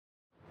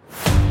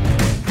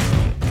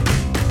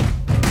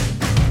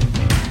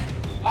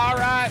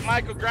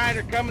Michael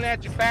Greiner coming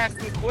at you fast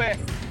and quick.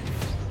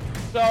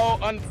 So,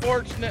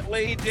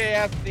 unfortunately,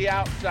 DJS the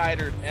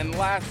outsider. And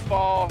last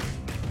fall,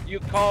 you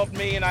called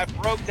me and I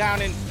broke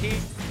down in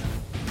tears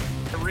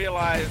to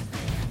realize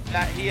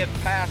that he had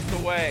passed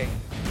away.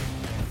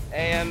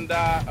 And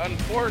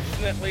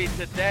unfortunately,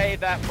 today,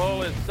 that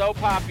bull is so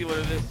popular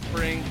this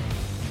spring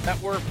that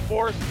we're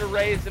forced to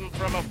raise him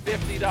from a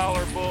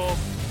 $50 bull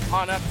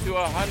on up to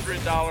a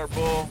 $100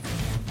 bull.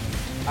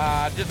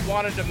 Just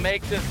wanted to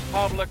make this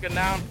public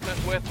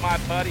announcement with my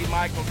buddy,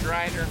 Michael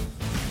Greiner.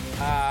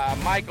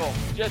 Michael,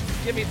 just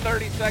give me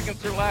 30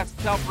 seconds or less to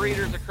tell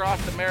breeders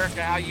across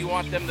America how you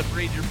want them to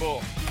breed your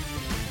bull.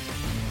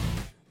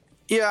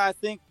 Yeah, I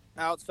think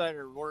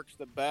outsider works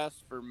the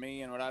best for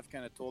me, and what I've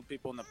kind of told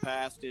people in the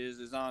past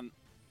is on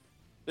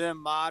them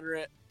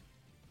moderate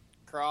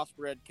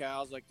crossbred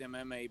cows like them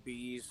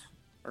MABs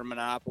or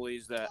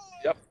monopolies that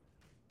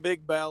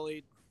big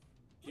bellied,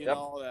 you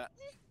know, that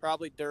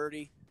probably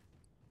dirty.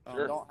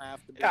 Don't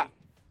have to be. Yeah,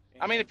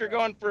 I mean, if you're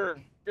going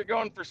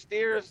for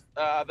steers,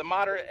 the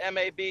moderate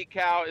MAB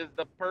cow is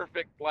the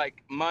perfect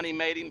money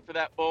mating for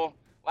that bull.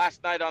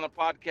 Last night on a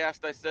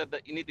podcast, I said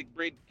that you need to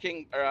breed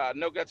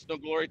no guts, no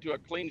glory to a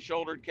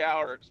clean-shouldered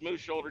cow or a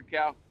smooth-shouldered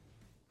cow.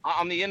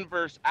 On the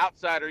inverse,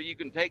 outsider, you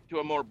can take to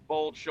a more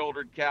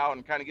bold-shouldered cow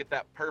and kind of get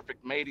that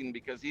perfect mating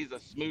because he's a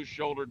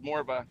smooth-shouldered,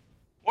 more of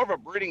a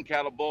breeding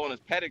cattle bull in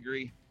his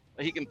pedigree.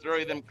 He can throw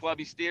you them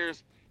clubby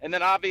steers. And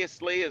then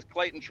obviously, as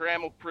Clayton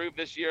Trammell proved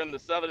this year in the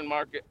Southern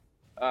market,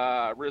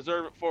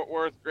 Reserve at Fort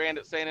Worth, Grand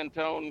at San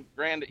Antonio,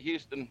 Grand at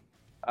Houston,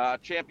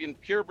 champion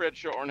purebred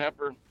shorthorn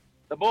heifer.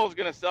 The bull's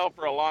going to sell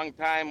for a long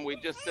time. We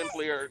just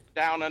simply are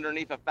down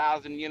underneath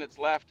 1,000 units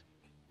left.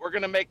 We're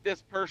going to make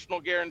this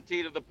personal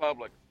guarantee to the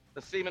public.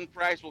 The Semen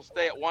price will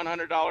stay at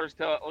 $100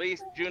 till at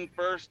least June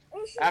 1st.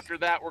 After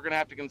that, we're going to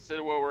have to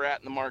consider where we're at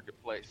in the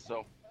marketplace.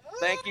 So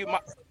thank you,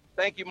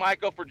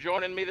 Michael, for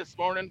joining me this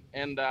morning,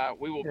 and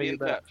we will be in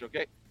touch,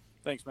 okay?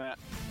 Thanks, Matt.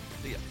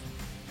 See ya.